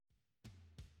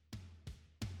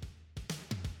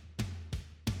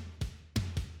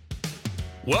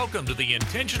Welcome to the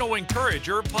Intentional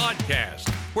Encourager podcast,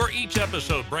 where each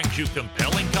episode brings you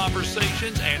compelling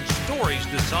conversations and stories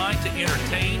designed to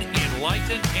entertain,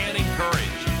 enlighten, and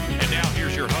encourage. And now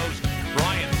here's your host,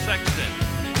 Brian Sexton.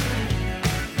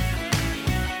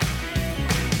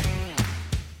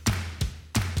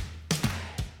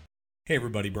 Hey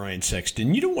everybody, Brian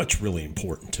Sexton. You know what's really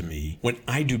important to me when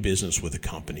I do business with a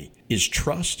company is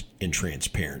trust and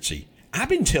transparency. I've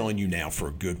been telling you now for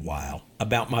a good while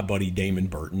about my buddy Damon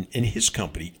Burton and his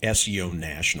company, SEO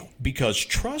National, because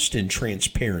trust and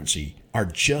transparency are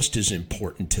just as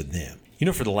important to them. You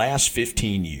know, for the last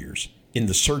 15 years, in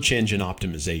the search engine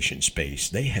optimization space,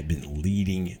 they have been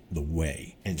leading the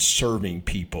way and serving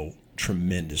people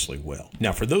tremendously well.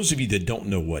 Now, for those of you that don't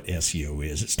know what SEO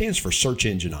is, it stands for search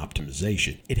engine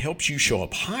optimization. It helps you show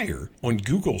up higher on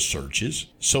Google searches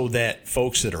so that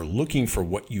folks that are looking for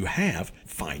what you have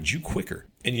find you quicker.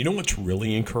 And you know what's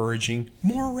really encouraging?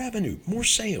 More revenue, more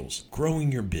sales,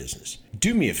 growing your business.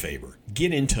 Do me a favor,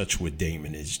 get in touch with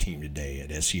Damon and his team today at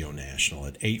SEO National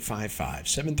at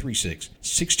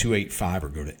 855-736-6285 or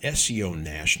go to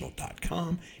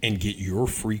SEOnational.com and get your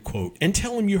free quote and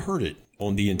tell them you heard it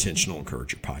on the Intentional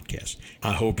Encourager podcast.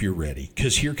 I hope you're ready,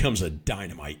 because here comes a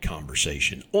dynamite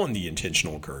conversation on the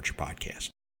Intentional Encourager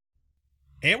podcast.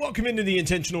 And welcome into the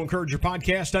Intentional Encourager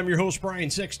podcast. I'm your host,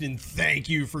 Brian Sexton. Thank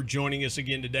you for joining us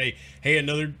again today. Hey,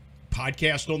 another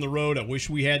podcast on the road. I wish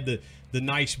we had the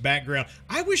nice background.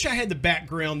 I wish I had the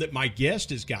background that my guest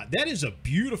has got. That is a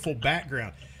beautiful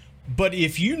background. But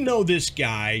if you know this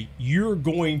guy, you're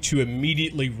going to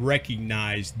immediately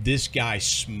recognize this guy's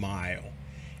smile.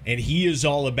 And he is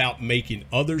all about making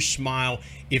others smile.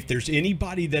 If there's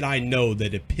anybody that I know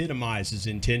that epitomizes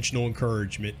intentional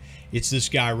encouragement, it's this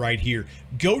guy right here.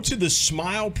 Go to the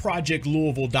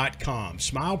smileprojectlouisville.com.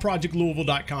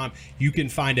 Smileprojectlouisville.com. You can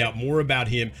find out more about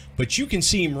him, but you can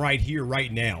see him right here,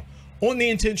 right now. On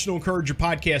the Intentional Encourager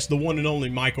podcast, the one and only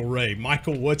Michael Ray.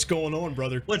 Michael, what's going on,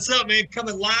 brother? What's up, man?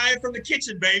 Coming live from the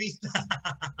kitchen, baby.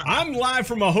 I'm live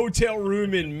from a hotel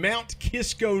room in Mount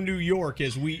Kisco, New York,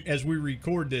 as we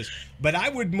record this. But I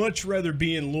would much rather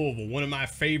be in Louisville, one of my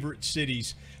favorite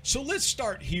cities. So let's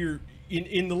start here.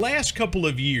 In the last couple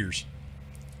of years,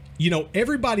 you know,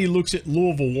 everybody looks at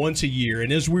Louisville once a year.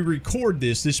 And as we record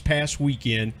this past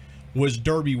weekend was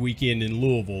Derby weekend in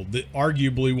Louisville,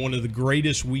 arguably one of the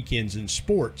greatest weekends in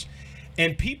sports.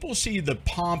 And people see the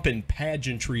pomp and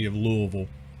pageantry of Louisville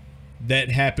that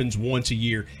happens once a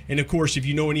year. And of course, if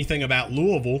you know anything about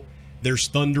Louisville, there's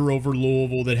Thunder over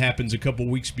Louisville that happens a couple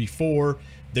weeks before.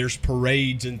 There's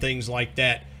parades and things like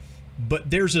that. But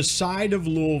there's a side of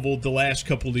Louisville the last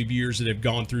couple of years that have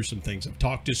gone through some things. I've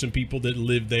talked to some people that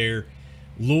live there.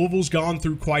 Louisville's gone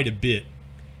through quite a bit.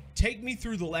 Take me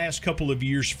through the last couple of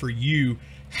years for you.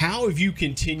 How have you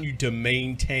continued to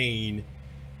maintain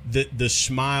the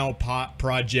Smile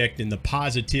Project and the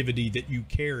positivity that you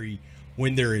carry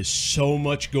when there is so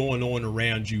much going on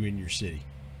around you in your city?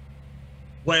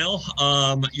 Well,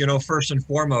 you know, first and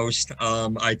foremost,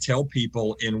 I tell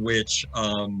people in which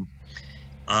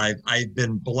I've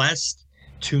been blessed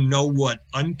to know what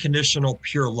unconditional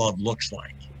pure love looks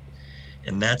like.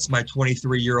 And that's my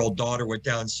 23-year-old daughter with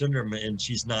Down syndrome, and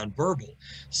she's nonverbal.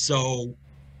 So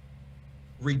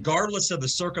regardless of the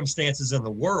circumstances in the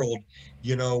world,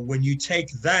 you know, when you take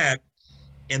that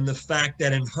and the fact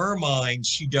that in her mind,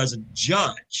 she doesn't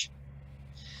judge.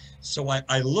 So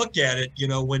I look at it, you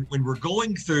know, when we're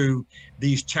going through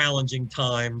these challenging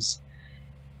times,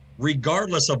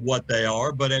 regardless of what they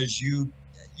are, but as you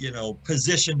know,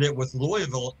 positioned it with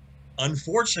Louisville,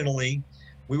 unfortunately,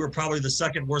 we were probably the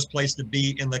second worst place to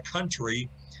be in the country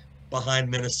behind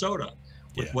Minnesota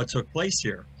with what took place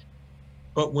here.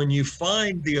 But when you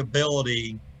find the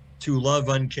ability to love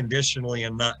unconditionally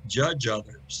and not judge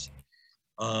others,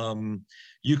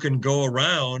 you can go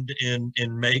around and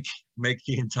make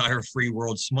the entire free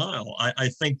world smile. I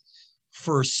think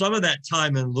for some of that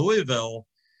time in Louisville,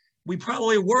 we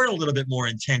probably were a little bit more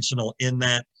intentional in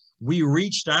that we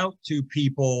reached out to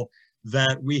people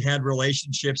that we had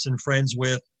relationships and friends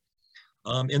with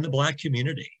in the Black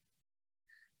community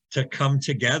to come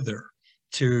together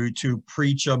to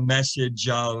preach a message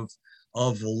of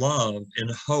love and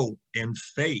hope and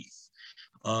faith.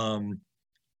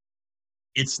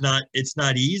 It's not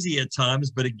easy at times,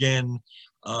 but again,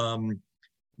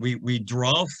 we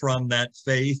draw from that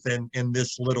faith in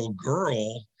this little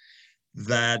girl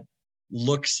that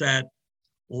looks at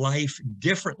life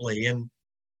differently. And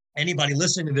anybody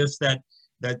listening to this that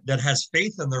has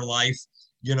faith in their life,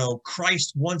 you know,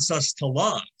 Christ wants us to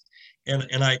love.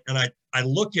 And I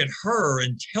look at her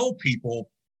and tell people,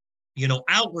 you know,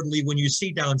 outwardly when you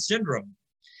see Down syndrome,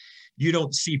 you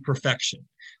don't see perfection.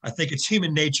 I think it's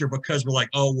human nature because we're like,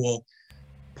 oh, well,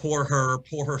 poor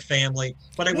her family.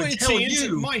 But I would tell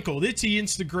you, Michael, it's the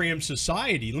Instagram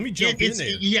society. Let me jump in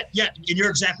there. Yeah, and you're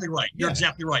exactly right. You're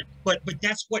exactly right. But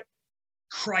that's what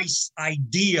Christ's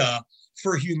idea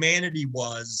for humanity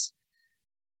was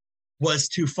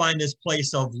to find this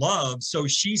place of love. So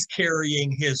she's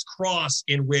carrying his cross,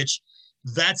 in which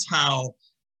that's how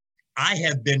I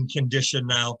have been conditioned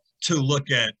now to look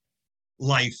at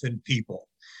life and people.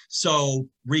 So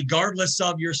regardless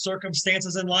of your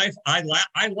circumstances in life, I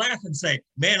laugh and say,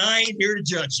 man, I ain't here to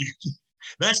judge you.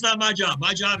 That's not my job.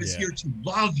 My job is here to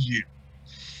love you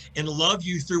and love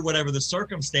you through whatever the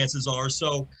circumstances are.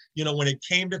 So, when it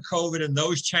came to COVID and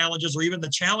those challenges, or even the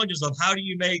challenges of how do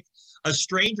you make a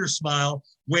stranger smile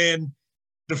when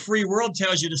the free world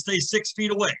tells you to stay 6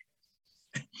 feet away,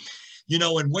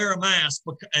 and wear a mask,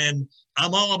 and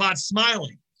I'm all about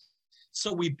smiling.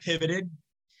 So we pivoted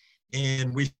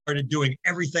and we started doing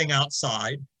everything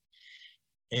outside,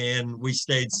 and we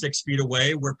stayed 6 feet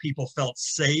away where people felt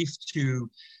safe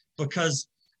because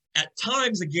at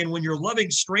times, again, when you're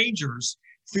loving strangers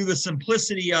through the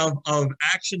simplicity of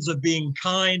actions of being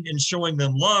kind and showing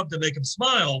them love to make them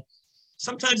smile,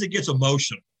 sometimes it gets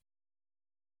emotional.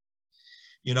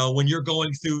 When you're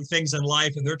going through things in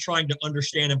life and they're trying to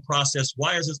understand and process,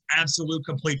 why is this absolute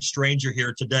complete stranger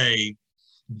here today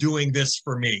doing this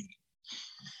for me?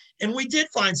 And we did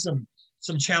find some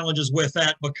challenges with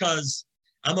that because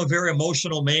I'm a very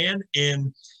emotional man.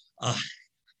 And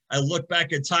I look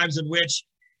back at times in which,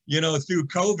 through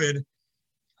COVID,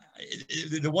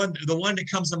 the one that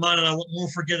comes to mind, and I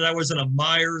won't forget it, I was in a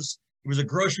Myers. It was a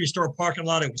grocery store parking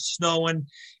lot. It was snowing.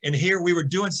 And here we were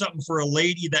doing something for a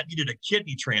lady that needed a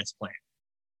kidney transplant.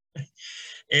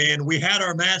 And we had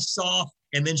our masks off,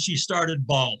 and then she started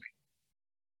bawling.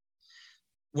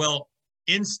 Well,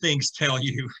 instincts tell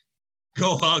you,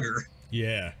 go hug her.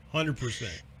 Yeah, 100%.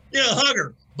 Hug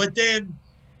her. But then,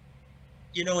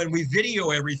 and we video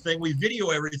everything. We video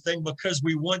everything because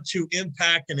we want to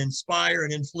impact and inspire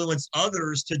and influence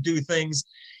others to do things,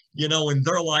 in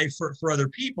their life for other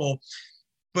people.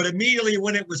 But immediately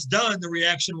when it was done, the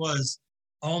reaction was,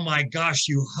 oh my gosh,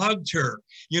 you hugged her.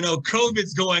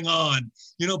 COVID's going on.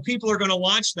 People are going to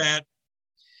watch that.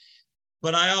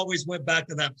 But I always went back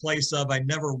to that place of I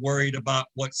never worried about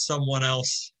what someone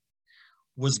else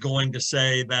was going to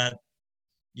say. That,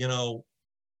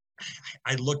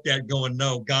 I looked at going,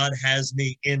 no, God has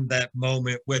me in that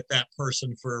moment with that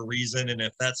person for a reason. And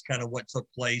if that's kind of what took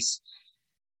place,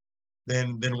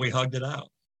 then we hugged it out.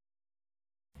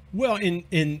 Well,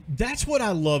 and that's what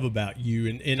I love about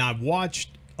you. And I've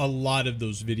watched a lot of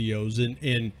those videos,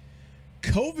 and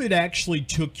COVID actually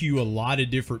took you a lot of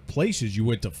different places. You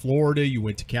went to Florida, you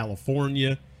went to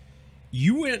California,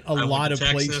 you went a lot of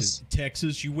places,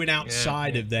 Texas, you went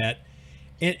outside of that.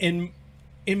 And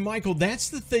Michael, that's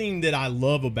the thing that I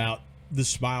love about the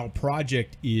Smile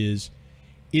Project is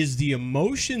the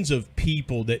emotions of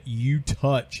people that you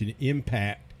touch and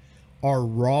impact are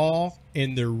raw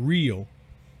and they're real.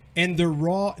 And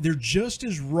they're just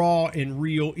as raw and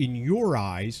real in your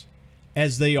eyes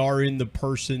as they are in the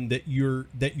person that you're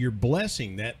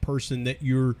blessing, that person that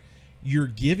you're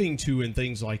giving to, and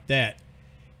things like that.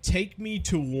 Take me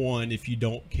to one, if you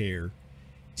don't care.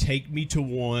 Take me to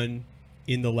one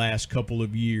in the last couple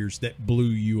of years that blew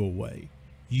you away.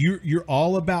 You're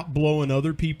all about blowing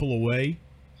other people away,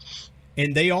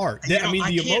 and they are. The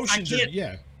emotions are.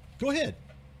 Yeah, go ahead.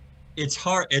 It's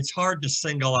hard to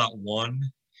single out one,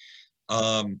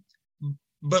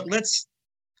 but let's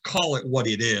call it what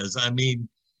it is. I mean,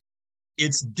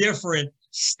 it's different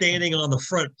standing on the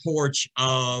front porch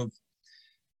of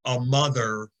a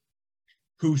mother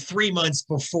who 3 months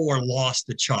before lost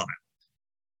a child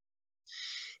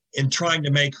and trying to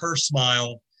make her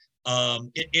smile.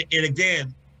 And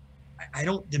again, I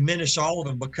don't diminish all of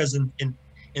them, because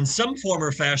in some form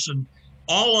or fashion,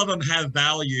 all of them have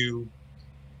value,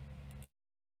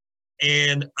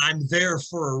 and I'm there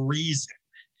for a reason,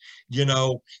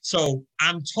 So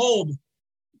I'm told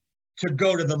to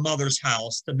go to the mother's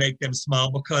house to make them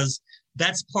smile, because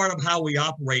that's part of how we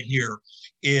operate here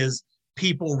is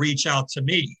people reach out to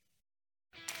me.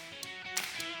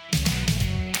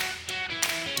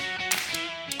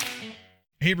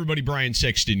 Hey everybody, Brian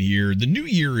Sexton here. The new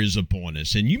year is upon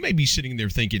us, and you may be sitting there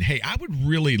thinking, hey, I would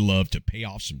really love to pay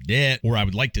off some debt, or I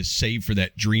would like to save for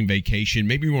that dream vacation.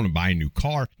 Maybe you want to buy a new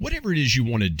car. Whatever it is you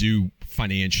want to do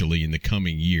financially in the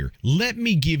coming year, let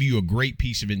me give you a great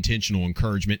piece of intentional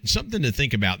encouragement and something to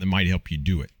think about that might help you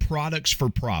do it. Products for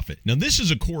Profit. Now, this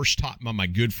is a course taught by my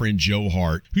good friend Joe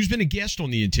Hart, who's been a guest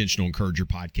on the Intentional Encourager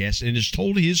podcast and has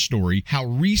told his story how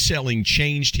reselling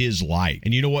changed his life.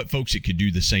 And you know what, folks? It could do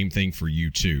the same thing for you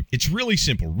too. It's really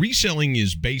simple. Reselling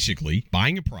is basically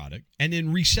buying a product and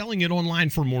then reselling it online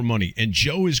for more money. And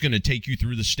Joe is going to take you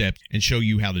through the steps and show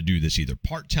you how to do this either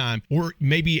part-time or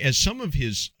maybe, as some of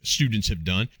his students have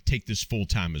done, take this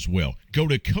full-time as well. Go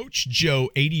to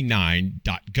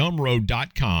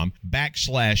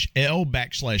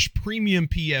coachjoe89.gumroad.com/L/premium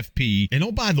PFP. And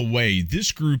oh, by the way,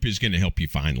 this group is going to help you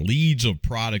find leads of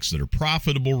products that are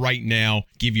profitable right now,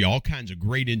 give you all kinds of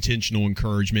great intentional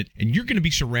encouragement, and you're going to be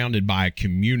surrounded by a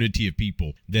community of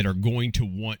people that are going to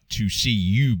want to see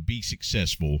you be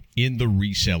successful in the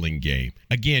reselling game.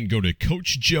 Again, go to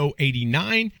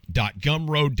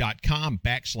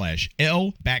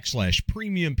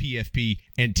coachjoe89.gumroad.com/L/premium PFP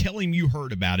and tell him you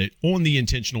heard about it on the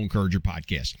Intentional Encourager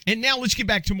podcast. And now let's get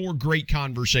back to more great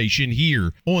conversation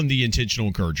here on the Intentional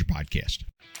Encourager podcast.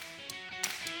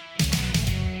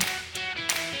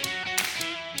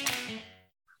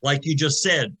 Like you just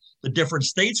said, the different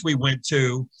states we went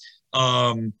to,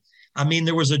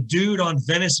 there was a dude on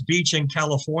Venice Beach in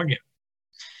California.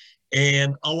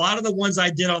 And a lot of the ones I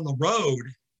did on the road,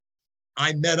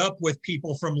 I met up with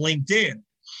people from LinkedIn.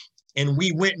 And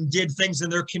we went and did things in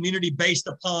their community based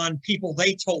upon people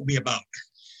they told me about.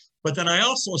 But then I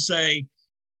also say,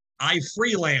 I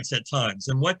freelance at times.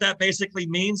 And what that basically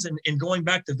means, and going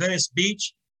back to Venice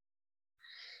Beach,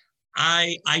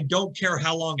 I don't care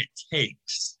how long it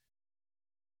takes.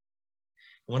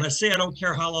 When I say I don't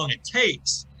care how long it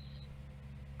takes,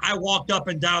 I walked up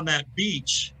and down that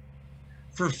beach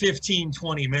for 15,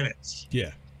 20 minutes.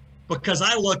 Yeah. Because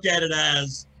I look at it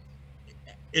as,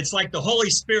 it's like the Holy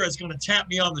Spirit's going to tap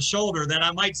me on the shoulder that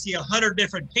I might see 100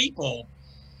 different people,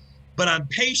 but I'm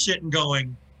patient and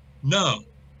going, no,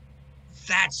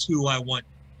 that's who I want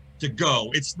to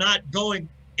go. It's not going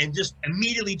and just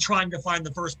immediately trying to find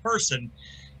the first person.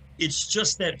 It's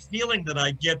just that feeling that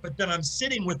I get, but then I'm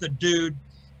sitting with a dude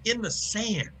in the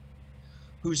sand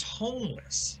who's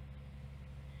homeless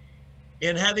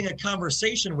and having a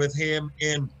conversation with him,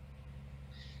 and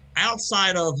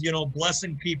outside of,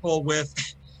 blessing people with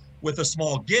a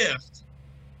small gift,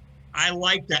 I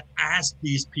like to ask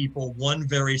these people one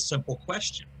very simple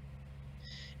question.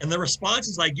 And the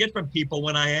responses I get from people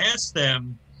when I ask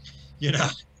them,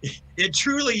 it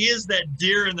truly is that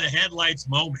deer in the headlights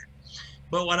moment.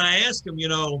 But when I ask them,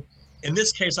 in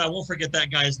this case, I won't forget that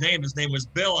guy's name. His name was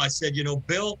Bill. I said,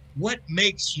 Bill, what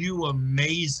makes you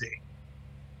amazing?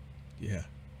 Yeah.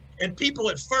 And people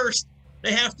at first,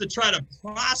 they have to try to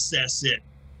process it.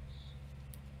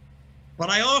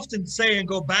 But I often say and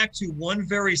go back to one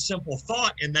very simple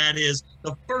thought, and that is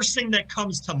the first thing that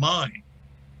comes to mind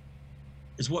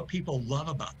is what people love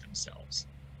about themselves.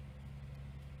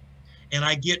 And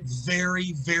I get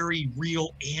very, very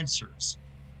real answers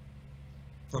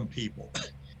from people.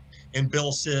 And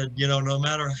Bill said, no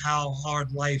matter how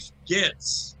hard life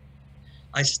gets,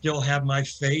 I still have my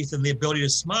faith and the ability to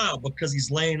smile because he's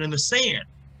laying in the sand.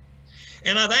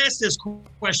 And I've asked this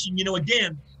question,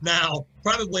 again, now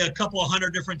probably a couple of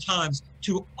hundred different times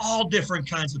to all different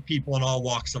kinds of people in all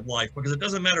walks of life, because it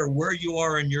doesn't matter where you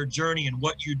are in your journey and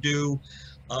what you do.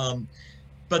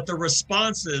 But the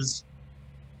responses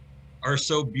are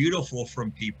so beautiful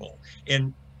from people.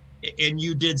 And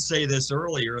you did say this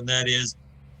earlier, and that is,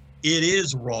 it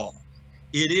is raw.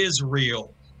 It is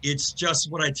real. It's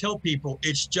just what I tell people.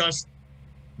 It's just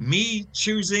me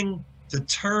choosing to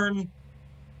turn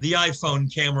the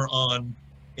iPhone camera on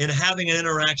and having an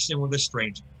interaction with a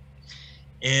stranger.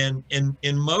 And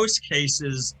in most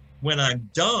cases, when I'm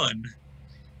done,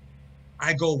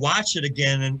 I go watch it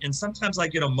again. And sometimes I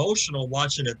get emotional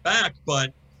watching it back,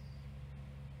 but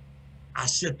I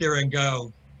sit there and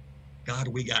go, God,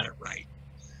 we got it right.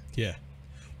 Yeah.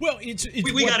 Well, it's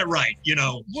we got it right,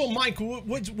 Well, Mike,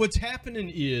 what's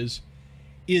happening is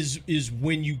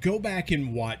when you go back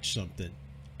and watch something,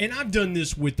 and I've done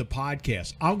this with the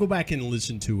podcast. I'll go back and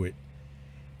listen to it,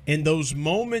 and those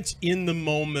moments in the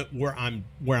moment where I'm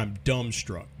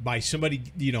dumbstruck by somebody,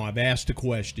 I've asked a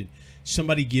question,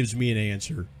 somebody gives me an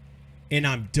answer, and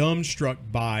I'm dumbstruck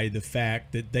by the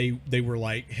fact that they were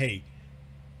like, "Hey,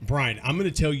 Brian, I'm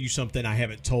going to tell you something I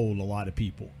haven't told a lot of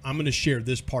people. I'm going to share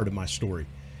this part of my story."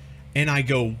 And I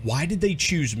go, why did they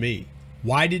choose me?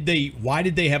 Why did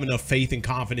they have enough faith and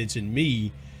confidence in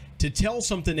me to tell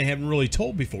something they haven't really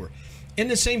told before?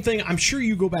 And the same thing, I'm sure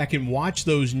you go back and watch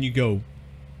those and you go,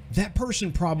 that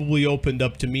person probably opened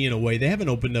up to me in a way they haven't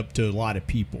opened up to a lot of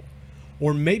people.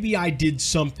 or maybe I did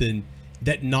something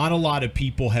that not a lot of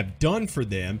people have done for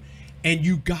them, and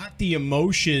you got the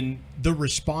emotion, the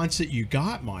response that you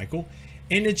got, Michael,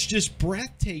 and it's just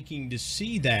breathtaking to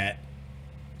see that.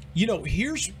 You know,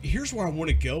 here's where I want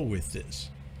to go with this.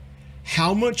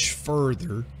 How much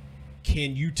further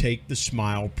can you take the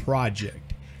Smile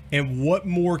Project? And what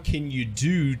more can you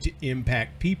do to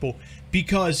impact people?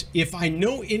 Because if I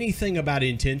know anything about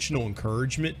intentional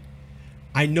encouragement,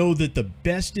 I know that the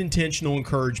best intentional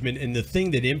encouragement and the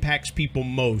thing that impacts people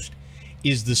most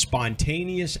is the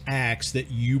spontaneous acts that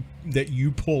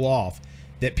you pull off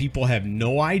that people have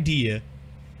no idea,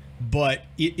 but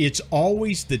it's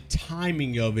always the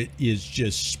timing of it is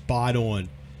just spot on.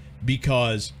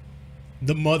 Because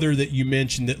the mother that you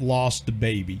mentioned that lost the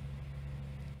baby,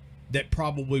 that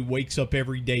probably wakes up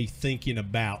every day thinking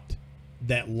about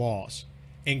that loss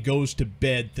and goes to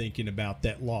bed thinking about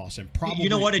that loss, and probably, you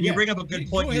know what, and you bring up a good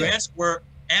point. You ask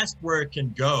where it can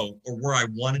go, or where I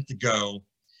want it to go.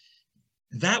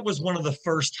 That was one of the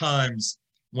first times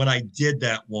when I did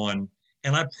that one,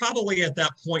 and I probably at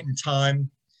that point in time,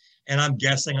 and I'm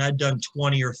guessing I'd done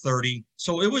 20 or 30,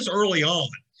 so it was early on,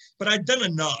 but I'd done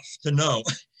enough to know.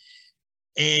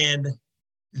 And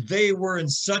they were in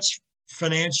such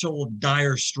financial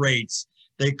dire straits,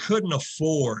 they couldn't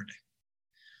afford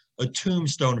a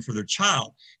tombstone for their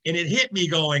child. And it hit me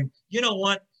going, you know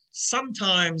what?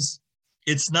 Sometimes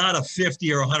it's not a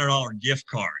 $50 or $100 gift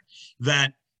card,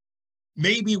 that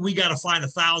maybe we got to find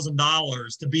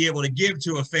 $1,000 to be able to give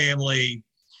to a family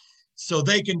so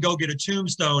they can go get a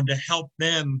tombstone to help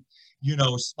them, you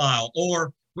know, smile.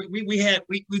 Or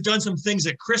we've done some things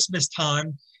at Christmas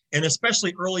time, and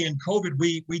especially early in COVID,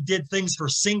 we did things for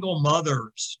single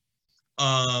mothers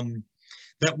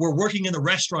that were working in the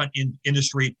restaurant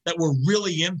industry that were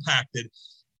really impacted.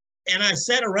 And I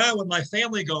sat around with my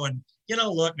family going, you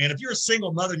know, look, man, if you're a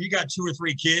single mother and you got 2 or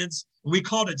 3 kids, we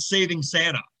called it Saving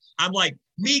Santa. I'm like,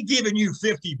 me giving you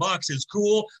 $50 is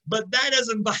cool, but that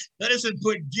doesn't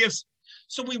put gifts.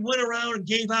 So we went around and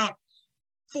gave out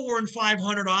 $400 and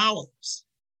 $500,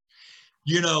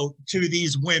 you know, to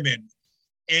these women.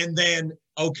 And then,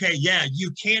 okay, yeah,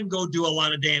 you can go do a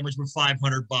lot of damage with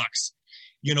 $500,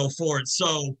 you know, for it.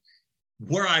 So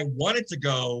where I wanted to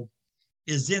go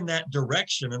is in that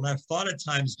direction. And I've thought at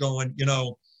times going, you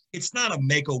know, it's not a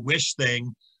make-a-wish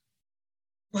thing,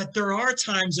 but there are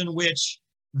times in which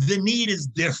the need is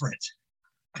different,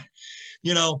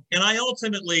 you know. And I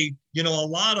ultimately, you know, a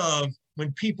lot of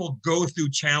when people go through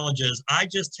challenges, I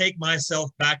just take myself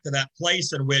back to that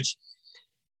place in which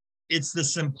it's the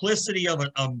simplicity of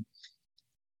it.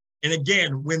 And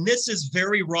again, when this is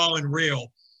very raw and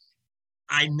real,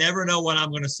 I never know what I'm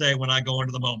going to say when I go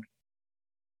into the moment.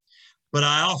 But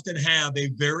I often have a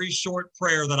very short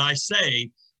prayer that I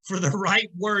say for the right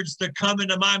words to come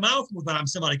into my mouth when I'm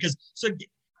somebody. Because so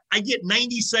I get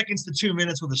 90 seconds to 2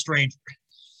 minutes with a stranger.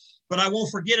 But I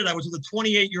won't forget it. I was with a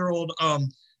 28-year-old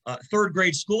third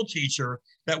grade school teacher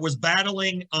that was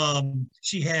battling,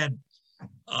 she had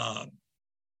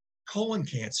colon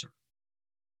cancer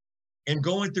and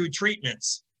going through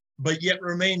treatments, but yet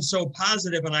remained so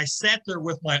positive. And I sat there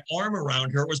with my arm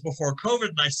around her. It was before COVID.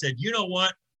 And I said, you know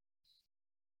what?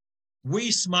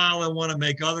 We smile and want to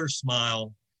make others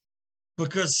smile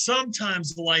because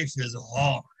sometimes life is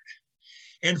hard.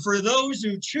 And for those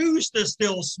who choose to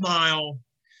still smile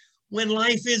when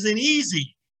life isn't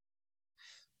easy,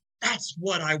 that's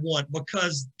what I want,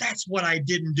 because that's what I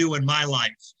didn't do in my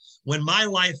life. When my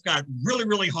life got really,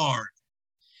 really hard,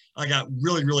 I got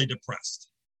really, really depressed.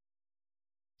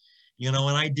 You know,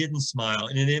 and I didn't smile,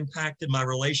 and it impacted my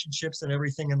relationships and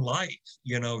everything in life,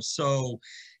 you know. So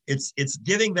it's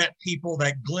giving that people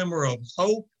that glimmer of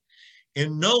hope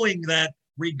and knowing that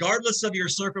regardless of your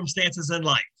circumstances in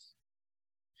life,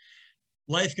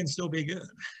 life can still be good.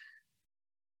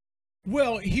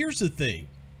 Well, here's the thing,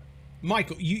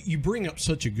 Michael, you bring up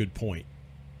such a good point,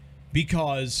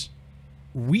 because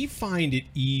we find it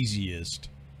easiest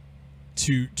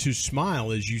to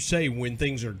smile, as you say, when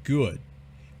things are good.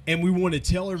 And we want to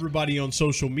tell everybody on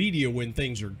social media when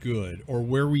things are good or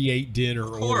where we ate dinner.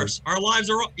 Of course, our lives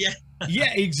are, yeah.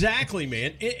 Yeah, exactly,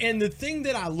 man. And the thing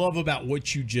that I love about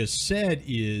what you just said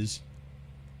is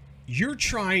you're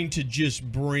trying to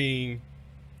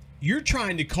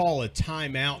call a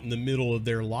timeout in the middle of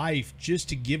their life just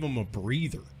to give them a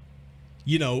breather.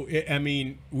 You know, I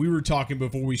mean, we were talking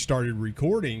before we started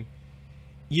recording,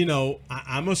 you know,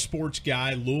 I'm a sports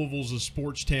guy. Louisville's a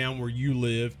sports town where you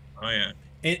live. Oh, yeah.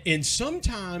 And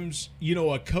sometimes, you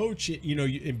know, a coach, you know,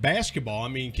 in basketball, I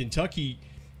mean, Kentucky,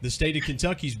 the state of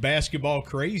Kentucky's basketball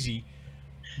crazy.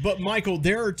 But Michael,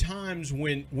 there are times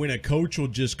when a coach will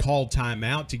just call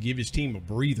timeout to give his team a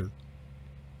breather.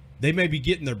 They may be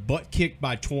getting their butt kicked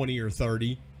by 20 or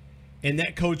 30, and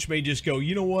that coach may just go,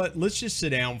 you know what, let's just sit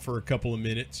down for a couple of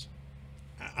minutes.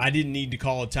 I didn't need to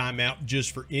call a timeout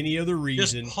just for any other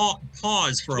reason. Just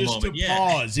pause for a moment. Just to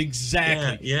pause,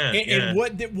 exactly. And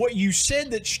what you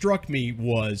said that struck me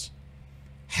was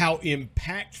how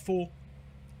impactful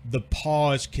the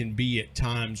pause can be at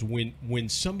times when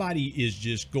somebody is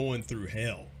just going through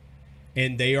hell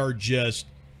and they are just,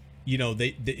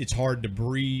 it's hard to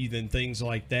breathe and things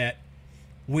like that.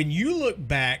 When you look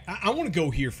back, I want to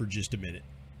go here for just a minute.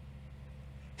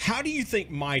 How do you think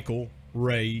Michael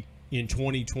Ray in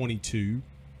 2022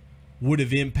 would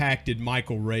have impacted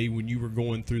Michael Ray when you were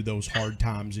going through those hard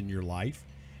times in your life?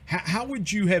 How would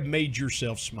you have made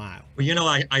yourself smile?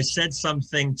 Well, I said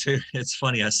something it's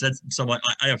funny. I said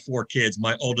I have 4 kids.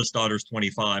 My oldest daughter's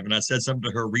 25, and I said something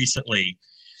to her recently.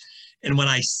 And when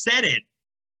I said it,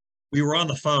 we were on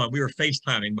the phone. We were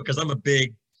FaceTiming because I'm a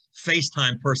big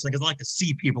FaceTime person because I like to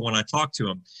see people when I talk to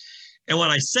them. And when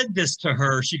I said this to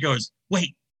her, she goes,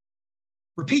 wait,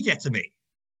 repeat that to me.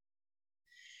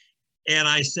 And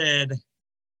I said,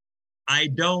 I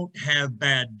don't have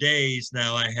bad days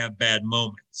now, I have bad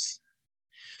moments.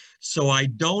 So I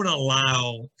don't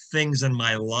allow things in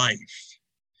my life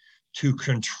to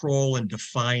control and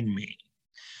define me.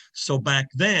 So back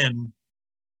then,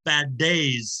 bad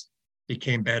days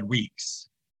became bad weeks,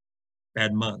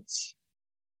 bad months,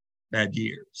 bad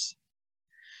years.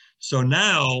 So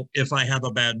now if I have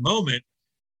a bad moment,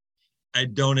 I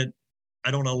don't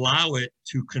allow it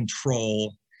to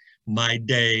control my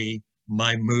day,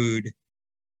 my mood,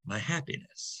 my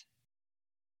happiness.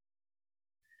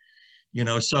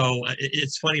 So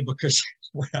it's funny because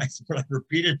when I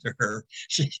repeated to her,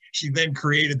 she then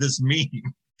created this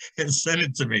meme and sent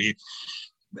it to me.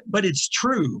 But it's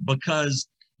true because,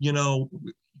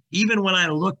 even when I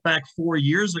look back 4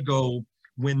 years ago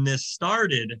when this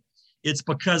started, it's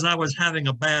because I was having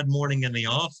a bad morning in the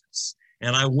office.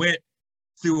 And I went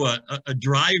through a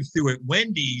drive-through at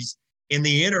Wendy's, and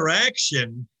the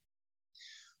interaction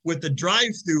with the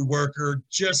drive-through worker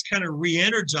just kind of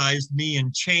re-energized me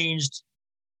and changed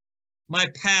my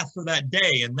path for that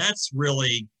day. And that's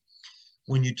really,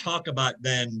 when you talk about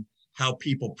then how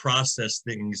people process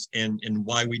things and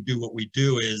why we do what we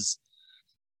do, is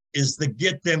to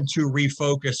get them to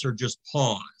refocus or just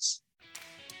pause.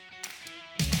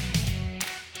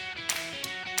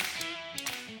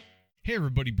 Hey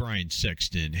everybody, Brian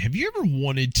Sexton. Have you ever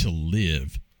wanted to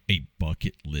live a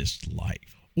bucket list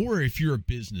life? Or if you're a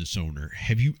business owner,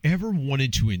 have you ever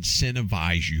wanted to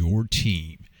incentivize your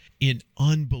team in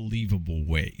unbelievable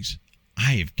ways?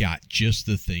 I have got just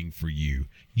the thing for you.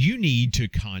 You need to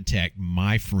contact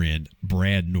my friend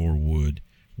Brad Norwood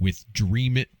with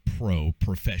Dream It Pro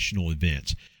Professional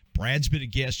Events. Brad's been a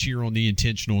guest here on the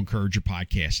Intentional Encourager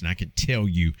podcast, and I can tell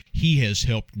you he has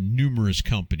helped numerous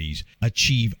companies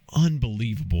achieve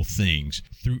unbelievable things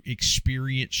through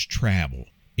experienced travel.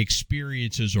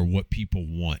 Experiences are what people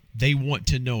want. They want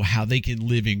to know how they can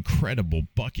live incredible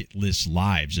bucket list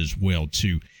lives as well,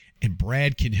 too. And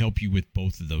Brad can help you with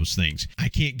both of those things. I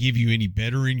can't give you any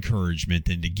better encouragement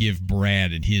than to give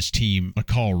Brad and his team a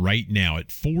call right now at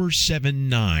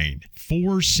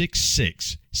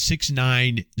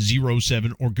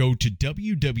 479-466-6907 or go to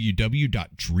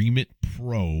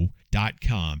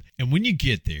www.dreamitpro.com. And when you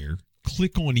get there,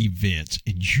 click on events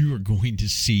and you are going to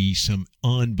see some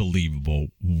unbelievable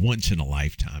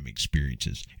once-in-a-lifetime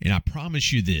experiences. And I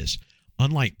promise you this,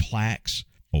 unlike plaques,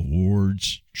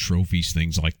 awards, trophies,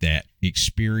 things like that,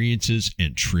 experiences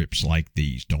and trips like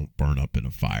these don't burn up in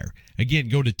a fire. Again,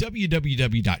 go to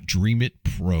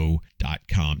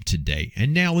www.dreamitpro.com today.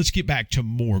 And now let's get back to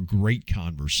more great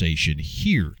conversation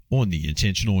here on the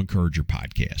Intentional Encourager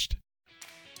podcast.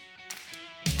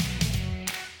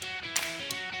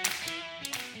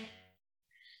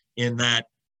 In that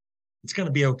it's going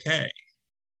to be okay.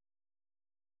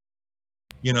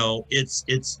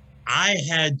 I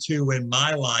had to, in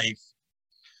my life,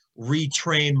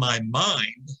 retrain my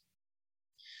mind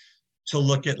to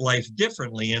look at life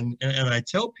differently. And I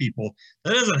tell people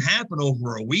that doesn't happen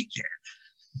over a weekend.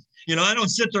 I don't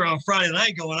sit there on Friday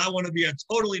night going, I want to be a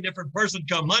totally different person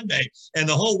come Monday, and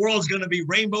the whole world's going to be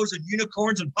rainbows and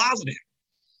unicorns and positive.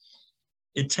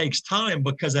 It takes time,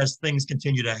 because as things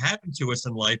continue to happen to us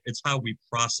in life, it's how we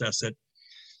process it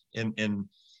and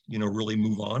really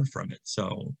move on from it.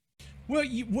 So. Well,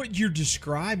 what you're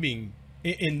describing,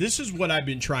 and this is what I've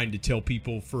been trying to tell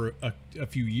people for a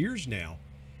few years now,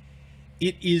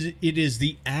 it is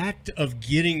the act of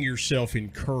getting yourself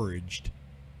encouraged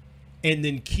and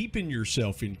then keeping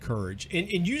yourself encouraged.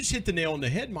 And you just hit the nail on the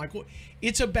head, Michael.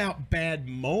 It's about bad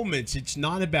moments. It's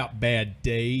not about bad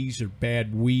days or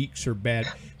bad weeks or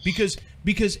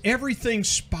because everything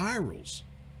spirals,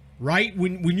 right?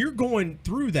 When you're going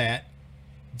through that,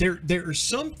 there's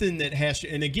something that has to,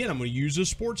 and again, I'm going to use a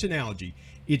sports analogy.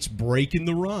 It's breaking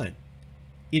the run.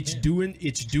 It's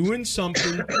doing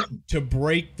something to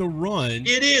break the run.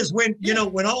 It is when, you know,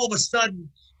 when all of a sudden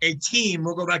a team,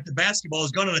 we'll go back to basketball,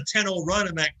 is going on a 10-0 run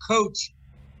and that coach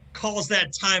calls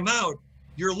that timeout.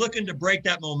 You're looking to break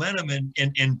that momentum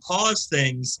and pause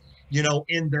things, you know,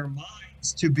 in their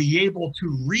minds to be able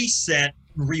to reset,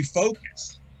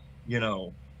 refocus, you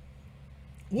know.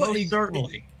 Well,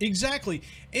 certainly. Exactly.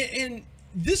 And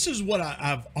this is what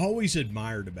I've always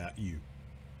admired about you.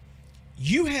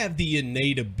 You have the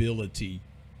innate ability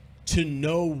to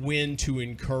know when to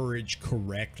encourage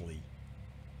correctly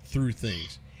through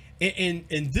things. And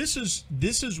this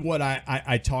is what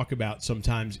I talk about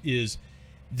sometimes, is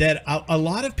that a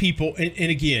lot of people,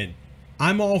 and again,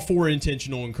 I'm all for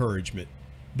intentional encouragement,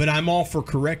 but I'm all for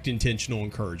correct intentional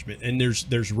encouragement. And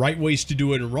there's right ways to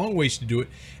do it and wrong ways to do it.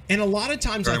 And a lot of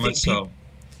times Very much so.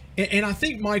 And I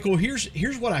think, Michael,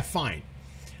 here's what I find.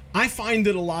 I find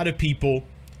that a lot of people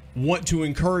want to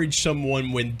encourage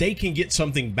someone when they can get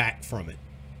something back from it,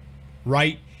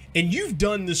 right? And you've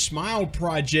done the Smile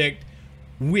Project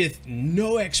with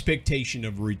no expectation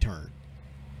of return.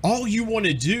 All you want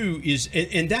to do is,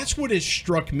 and that's what has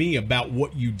struck me about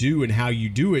what you do and how you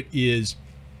do it is,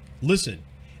 listen,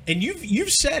 and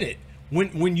you've said it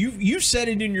when you've said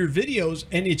it in your videos,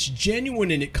 and it's genuine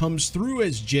and it comes through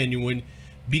as genuine,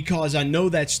 because I know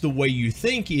that's the way you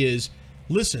think is,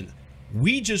 listen,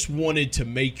 we just wanted to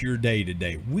make your day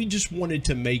today. We just wanted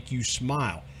to make you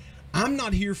smile. I'm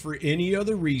not here for any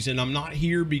other reason. I'm not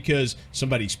here because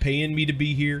somebody's paying me to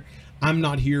be here. I'm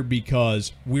not here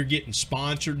because we're getting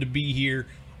sponsored to be here.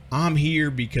 I'm here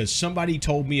because somebody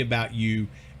told me about you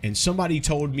and somebody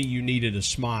told me you needed a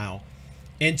smile.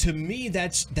 And to me,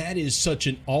 that is such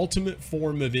an ultimate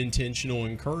form of intentional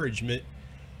encouragement.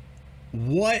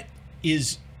 What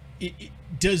is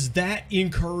does that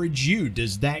encourage you?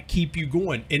 Does that keep you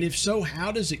going? And if so,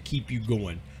 how does it keep you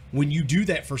going when you do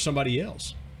that for somebody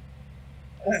else?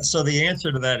 So the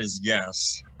answer to that is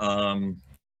yes.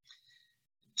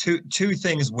 Two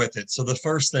things with it. So the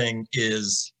first thing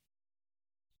is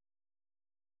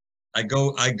I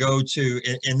go to,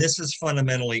 and this is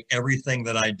fundamentally everything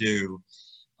that I do.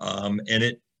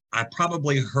 I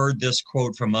probably heard this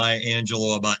quote from Maya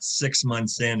Angelou about 6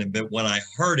 months in, but when I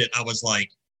heard it, I was like,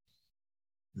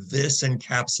 this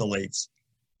encapsulates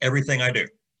everything I do.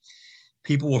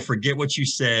 People will forget what you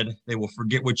said, they will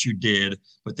forget what you did,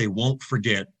 but they won't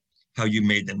forget how you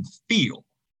made them feel.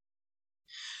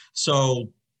 So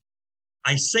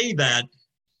I say that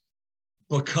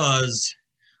because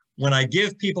when I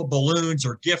give people balloons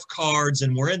or gift cards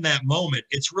and we're in that moment,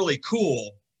 it's really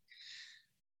cool.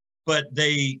 But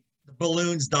the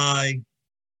balloons die,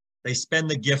 they spend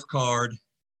the gift card,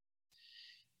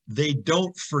 they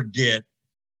don't forget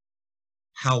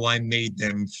how I made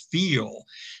them feel.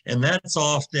 And that's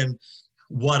often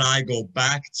what I go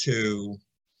back to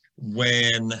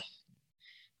when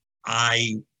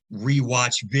I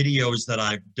rewatch videos that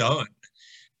I've done.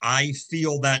 I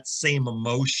feel that same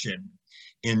emotion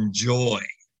in joy.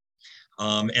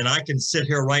 And I can sit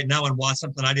here right now and watch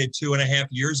something I did 2.5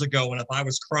 years ago. And if I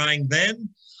was crying then,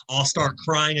 I'll start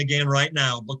crying again right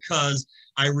now, because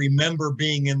I remember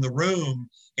being in the room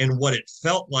and what it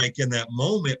felt like in that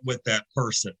moment with that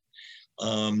person.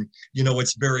 You know,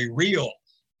 it's very real.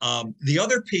 The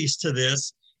other piece to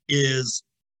this is,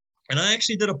 and I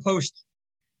actually did a post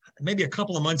maybe a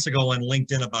couple of months ago on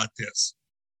LinkedIn about this,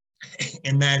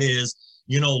 and that is,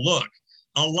 you know, look,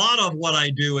 a lot of what I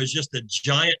do is just a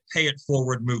giant pay it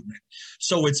forward movement.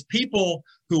 So it's people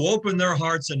who open their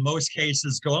hearts in most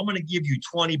cases, go, I'm going to give you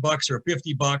 $20 or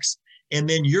 $50, and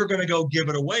then you're going to go give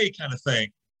it away kind of thing.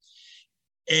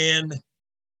 And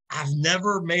I've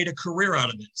never made a career out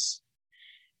of this.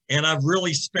 And I've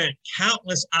really spent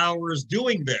countless hours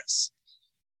doing this.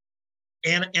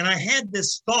 And I had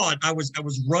this thought. I was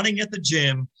running at the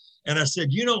gym, and I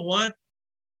said, you know what?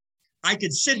 I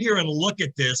could sit here and look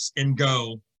at this and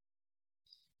go,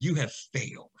 you have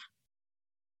failed.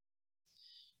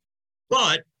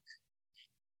 But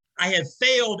I have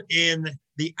failed in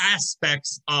the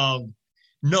aspects of,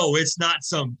 no, it's not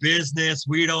some business.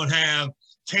 We don't have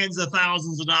tens of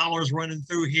thousands of dollars running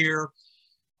through here.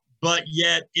 But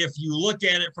yet, if you look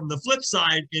at it from the flip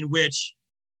side, in which,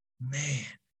 man,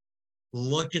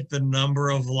 look at the number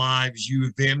of lives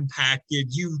you've impacted.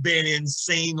 You've been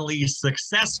insanely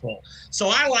successful. So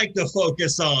I like to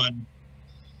focus on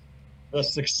the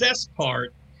success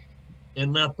part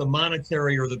and not the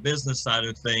monetary or the business side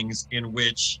of things, in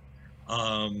which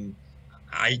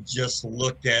I just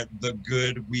looked at the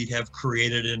good we have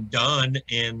created and done.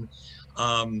 And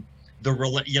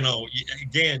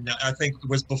again, I think it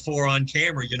was before on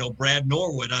camera, Brad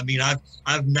Norwood. I mean,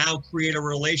 I've now created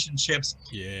relationships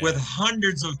with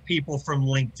hundreds of people from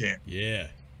LinkedIn. Yeah.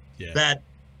 That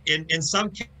in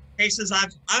some cases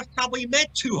I've probably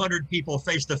met 200 people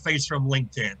face to face from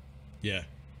LinkedIn. Yeah.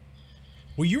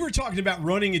 Well, you were talking about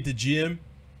running at the gym.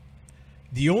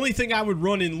 The only thing I would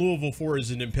run in Louisville for is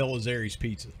an Impellizzeri's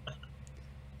pizza.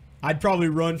 I'd probably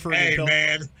run for an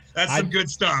man, that's some good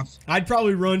stuff. I'd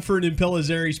probably run for an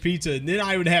Impellizzeri's pizza, and then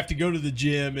I would have to go to the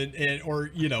gym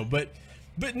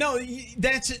but no,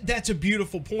 that's a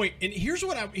beautiful point. And here's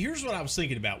what I was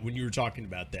thinking about when you were talking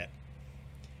about that.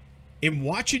 In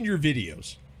watching your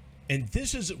videos, and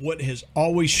this is what has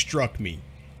always struck me,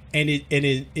 and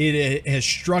it has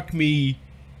struck me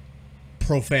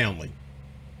profoundly.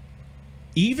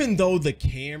 Even though the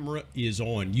camera is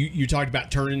on, you talked about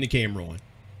turning the camera on.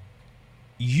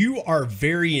 You are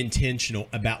very intentional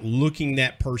about looking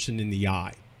that person in the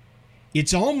eye.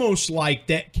 It's almost like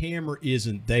that camera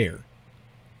isn't there,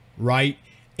 right?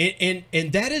 And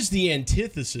that is the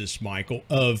antithesis, Michael,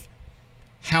 of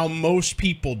how most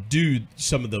people do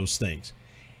some of those things.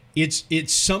 It's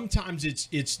sometimes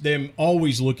it's them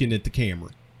always looking at the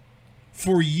camera.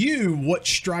 For you, what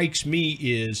strikes me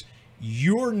is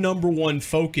your number one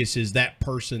focus is that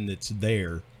person that's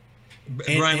there.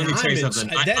 Brian, let me tell you something.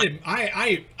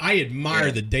 I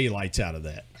admire the daylights out of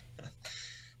that.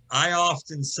 I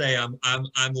often say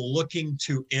I'm looking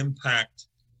to impact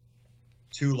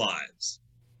two lives.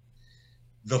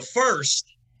 The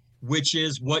first, which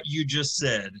is what you just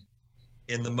said,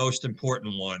 and the most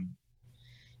important one,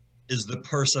 is the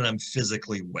person I'm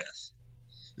physically with.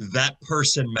 That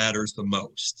person matters the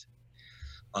most.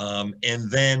 And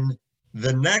then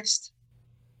the next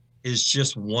is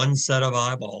just one set of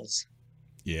eyeballs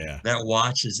that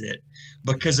watches it.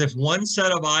 Because if one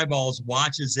set of eyeballs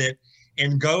watches it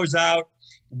and goes out,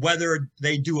 whether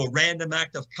they do a random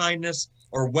act of kindness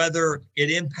or whether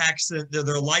it impacts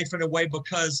their life in a way,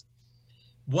 because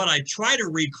what I try to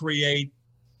recreate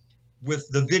with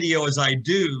the video as I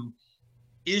do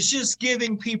is just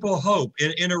giving people hope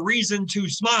and a reason to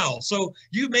smile. So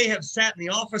you may have sat in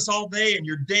the office all day and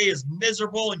your day is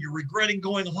miserable and you're regretting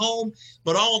going home,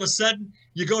 but all of a sudden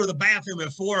you go to the bathroom at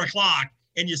 4:00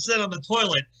 and you sit on the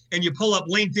toilet and you pull up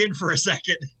LinkedIn for a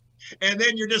second, and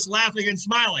then you're just laughing and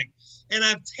smiling. And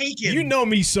I've taken... You know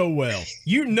me so well.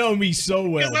 You know me so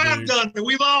well, dude. I've done it.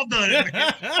 We've all done it.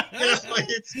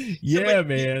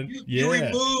 Man. You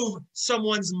remove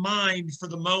someone's mind for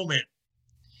the moment,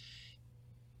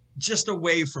 just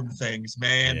away from things,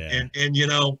 man. And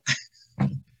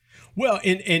well,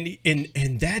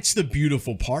 and that's the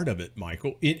beautiful part of it,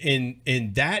 Michael.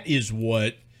 And that is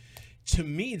what, to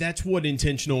me, that's what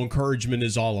intentional encouragement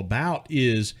is all about,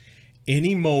 is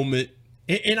any moment.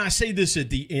 And I say this at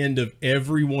the end of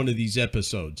every one of these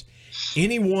episodes.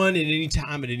 Anyone at any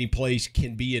time at any place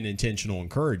can be an intentional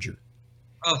encourager.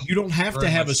 You don't have to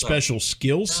have a special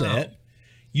skill set.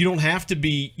 You don't have to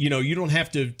be, you don't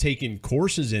have to have taken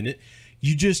courses in it.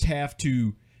 You just have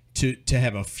to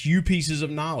have a few pieces of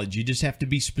knowledge. You just have to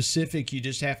be specific. You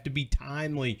just have to be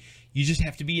timely. You just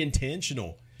have to be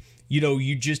intentional.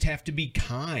 You just have to be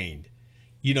kind.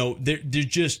 They're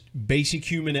just basic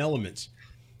human elements.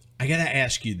 I got to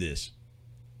ask you this.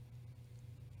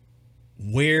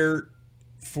 Where,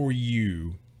 for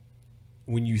you,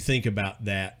 when you think about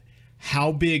that,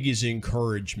 how big is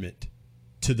encouragement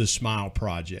to the Smile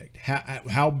Project?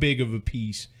 How big of a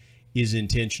piece is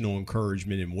intentional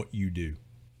encouragement in what you do?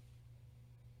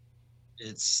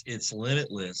 It's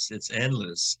limitless. It's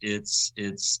endless.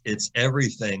 It's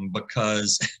everything,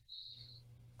 because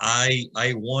I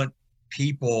want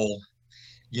people,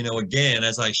 again,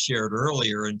 as I shared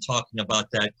earlier in talking about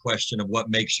that question of what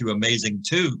makes you amazing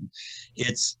too,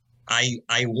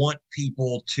 I want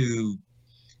people to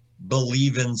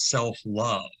believe in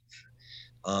self-love,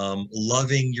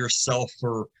 loving yourself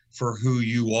for who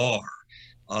you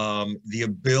are, the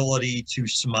ability to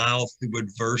smile through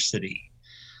adversity.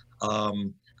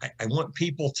 I want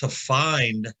people to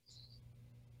find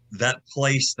that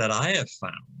place that I have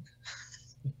found.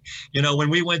 When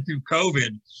we went through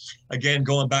COVID, again,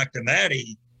 going back to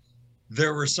Maddie,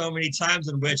 there were so many times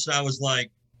in which I was like,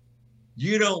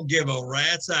 you don't give a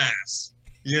rat's ass.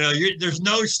 There's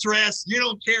no stress. You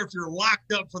don't care if you're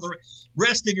locked up for the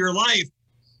rest of your life.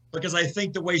 Because I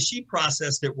think the way she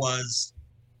processed it was,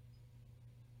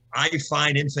 I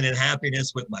find infinite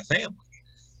happiness with my family.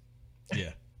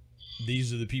 Yeah.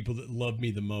 These are the people that love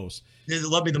me the most. They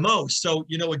love me the most. So,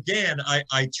 again,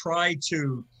 I try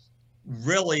to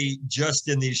really just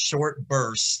in these short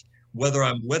bursts, whether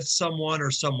I'm with someone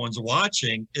or someone's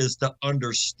watching, is to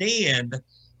understand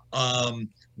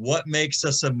what makes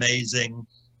us amazing,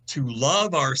 to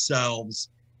love ourselves,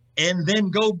 and then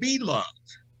go be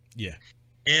loved. Yeah.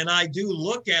 And I do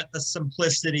look at the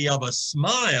simplicity of a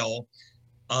smile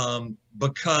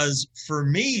because for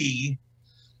me,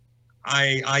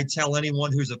 I tell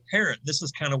anyone who's a parent, this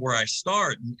is kind of where I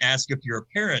start and ask if you're a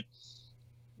parent.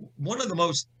 One of the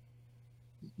most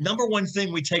number one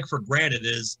thing we take for granted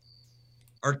is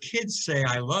our kids say,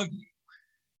 I love you.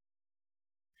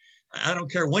 I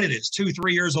don't care when it is, 2,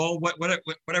 3 years old,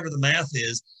 whatever the math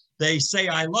is, they say,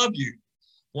 I love you.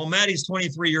 Well, Maddie's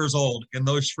 23 years old, and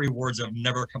those 3 words have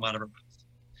never come out of her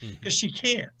mouth because she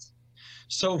can't.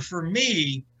 So for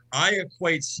me, I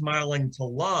equate smiling to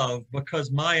love because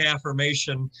my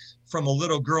affirmation from a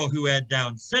little girl who had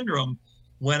Down syndrome,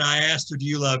 when I asked her, do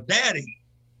you love Daddy?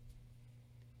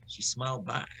 She smiled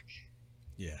back.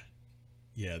 Yeah.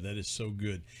 Yeah, that is so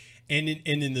good. And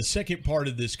in the second part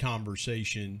of this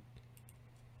conversation,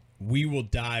 we will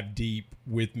dive deep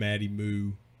with Maddie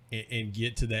Moo and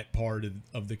get to that part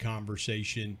of the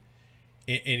conversation.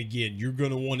 And again, you're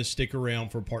going to want to stick around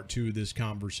for part 2 of this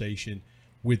conversation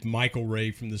with Michael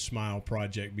Ray from the Smile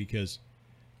Project, because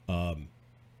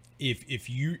if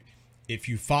you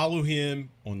follow him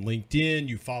on LinkedIn,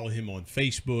 you follow him on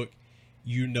Facebook,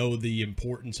 you know the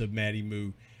importance of Maddie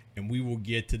Moo, and we will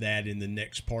get to that in the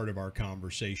next part of our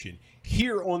conversation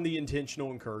here on the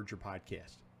Intentional Encourager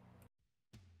podcast.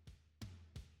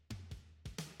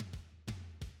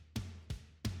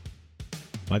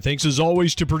 My thanks as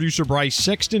always to producer Bryce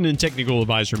Sexton and technical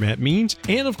advisor Matt Means.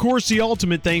 And of course, the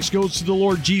ultimate thanks goes to the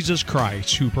Lord Jesus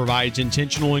Christ, who provides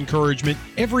intentional encouragement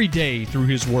every day through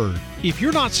his word. If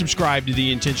you're not subscribed to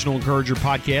the Intentional Encourager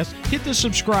podcast, hit the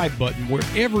subscribe button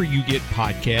wherever you get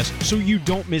podcasts so you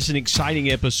don't miss an exciting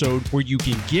episode where you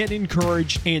can get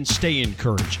encouraged and stay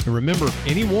encouraged. And remember,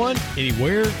 anyone,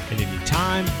 anywhere, at any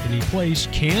time, any place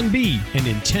can be an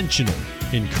intentional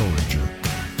encourager.